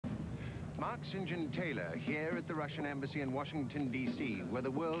Mark St. John Taylor here at the Russian Embassy in Washington, D.C., where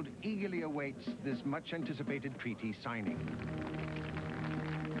the world eagerly awaits this much-anticipated treaty signing.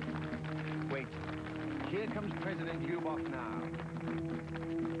 Wait, here comes President Lyubov now.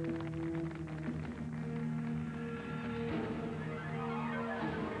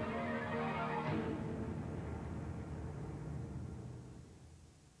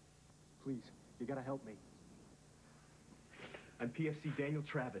 Please, you gotta help me. I'm PFC Daniel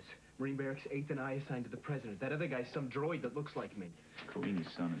Travis, Marine Barracks 8th and I assigned to the president. That other guy's some droid that looks like me. Collini's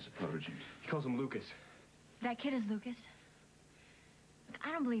son is a protege. He calls him Lucas. That kid is Lucas? Look,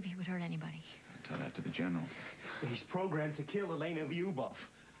 I don't believe he would hurt anybody. I'll tell that to the general. He's programmed to kill Elena Lyubov.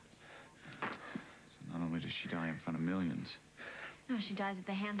 So not only does she die in front of millions. No, she dies at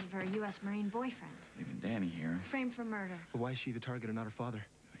the hands of her U.S. Marine boyfriend. Even Danny here. Framed for murder. But why is she the target and not her father?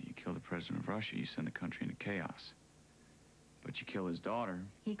 You kill the president of Russia, you send the country into chaos. But you kill his daughter.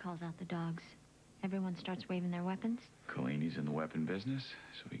 He calls out the dogs. Everyone starts waving their weapons. Collini's in the weapon business,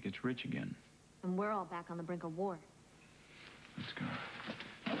 so he gets rich again. And we're all back on the brink of war. Let's go.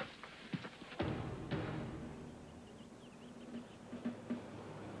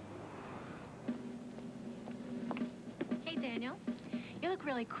 Hey, Daniel. You look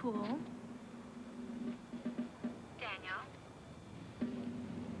really cool. Daniel?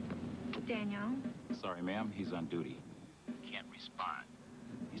 Daniel? Sorry, ma'am. He's on duty. Can't respond.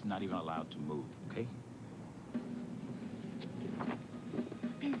 He's not even allowed to move, okay?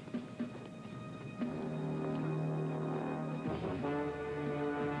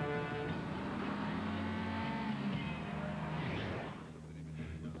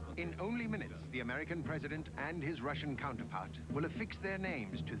 In only minutes, the American president and his Russian counterpart will affix their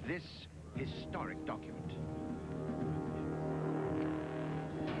names to this historic document.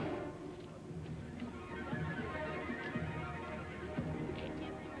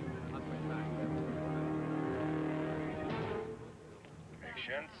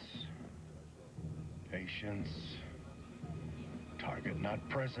 Patience. Patience. Target not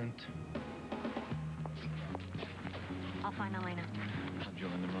present. I'll find Elena. I'll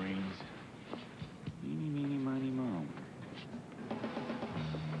join the Marines. Eeny, meeny, miny, moe.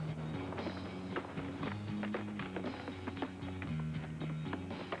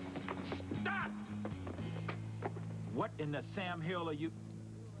 Stop! What in the Sam Hill are you...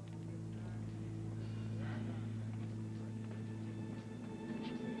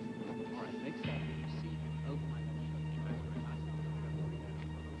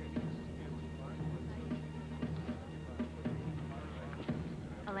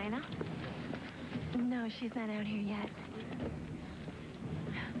 Elena? No, she's not out here yet.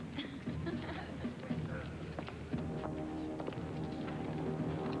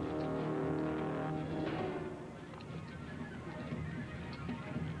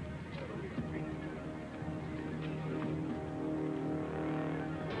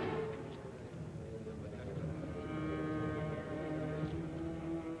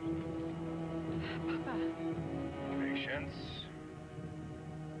 Patience.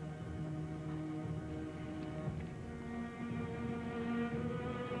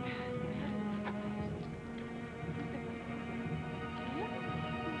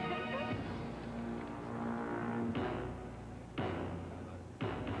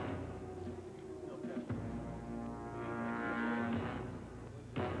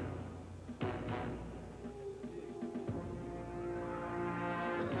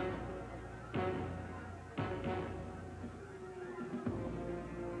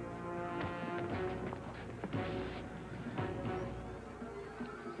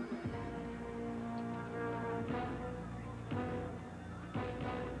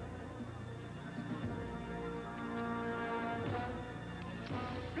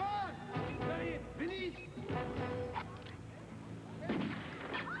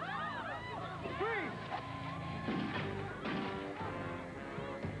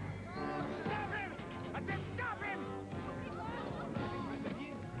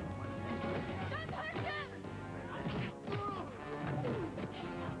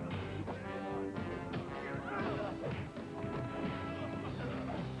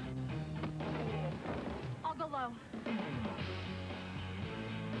 Low.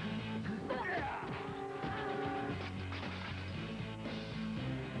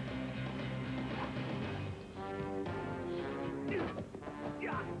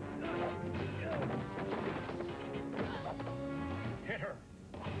 Hit her.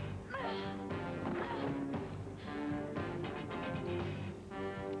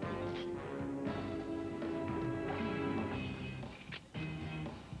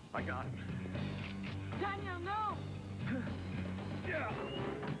 I got him. Daniel, no!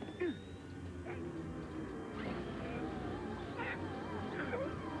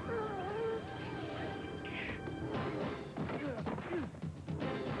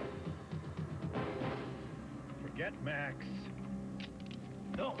 that, Max.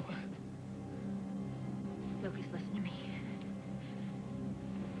 No. Lucas, listen to me.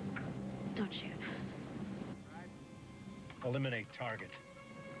 Don't shoot. Eliminate target.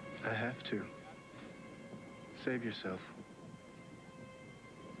 I have to. Save yourself.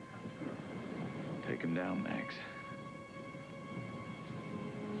 Take him down, Max.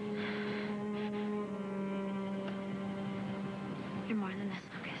 You're more than this,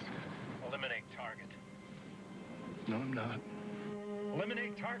 Lucas. Eliminate target. No, I'm not.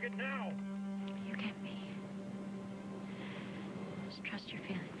 Eliminate target now! You get me. Just trust your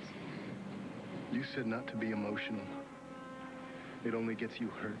feelings. You said not to be emotional. It only gets you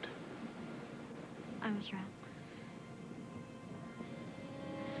hurt. I was wrong.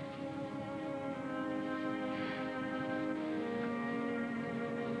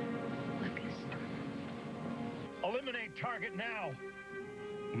 Lucas. Eliminate target now!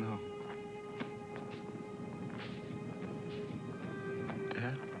 No.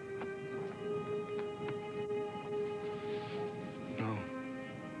 Dad? No.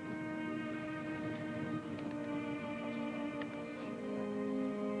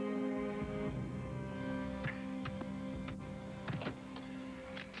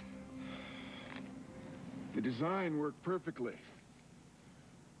 The design worked perfectly.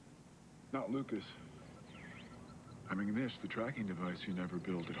 Not Lucas. I mean this, the tracking device you never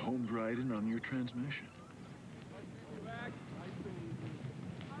built. It homed right in on your transmission.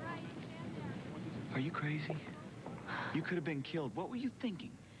 Are you crazy? You could have been killed. What were you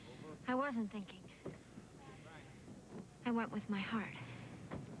thinking? I wasn't thinking. I went with my heart.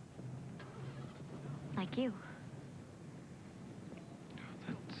 Like you.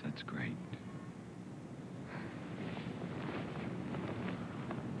 That's great.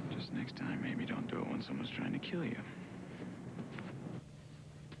 Just next time, maybe don't do it when someone's trying to kill you.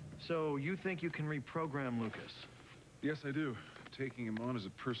 So, you think you can reprogram Lucas? Yes, I do. Taking him on as a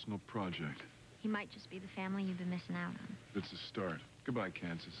personal project. He might just be the family you've been missing out on. It's a start. Goodbye,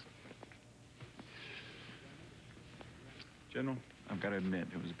 Kansas. General, I've got to admit,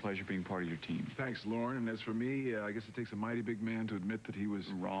 it was a pleasure being part of your team. Thanks, Lauren. And as for me, I guess it takes a mighty big man to admit that he was...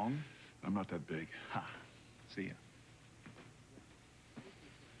 Wrong? I'm not that big. Ha. See ya.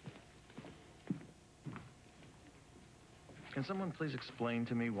 Can someone please explain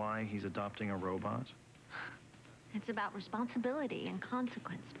to me why he's adopting a robot? It's about responsibility and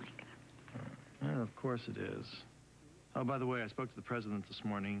consequence, Micah. Well, of course it is. Oh, by the way, I spoke to the president this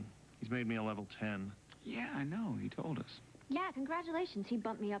morning. He's made me a level 10. Yeah, I know. He told us. Yeah, congratulations. He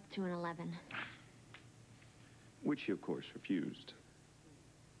bumped me up to an 11. Which he, of course, refused.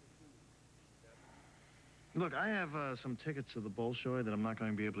 Look, I have some tickets to the Bolshoi that I'm not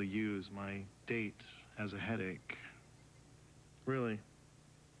going to be able to use. My date has a headache. Really?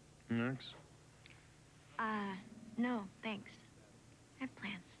 Next? No, thanks. I have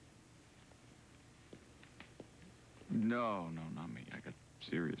plans. No, not me. I got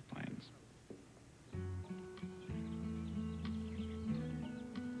serious plans.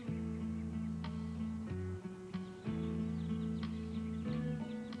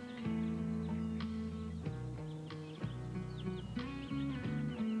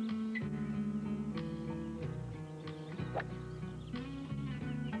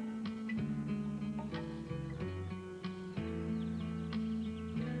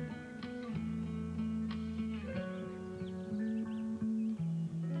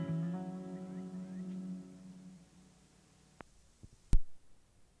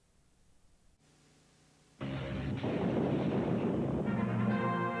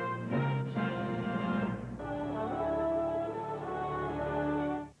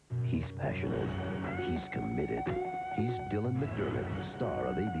 Passionate. He's committed. He's Dylan McDermott, star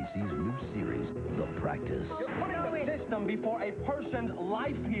of ABC's new series, The Practice. You're putting the system before a person's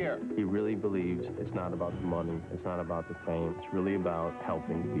life here. He really believes it's not about the money, it's not about the fame, it's really about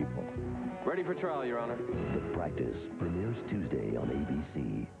helping people. Ready for trial, Your Honor. The Practice premieres Tuesday on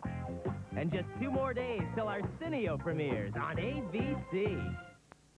ABC. And just 2 more days till Arsenio premieres on ABC.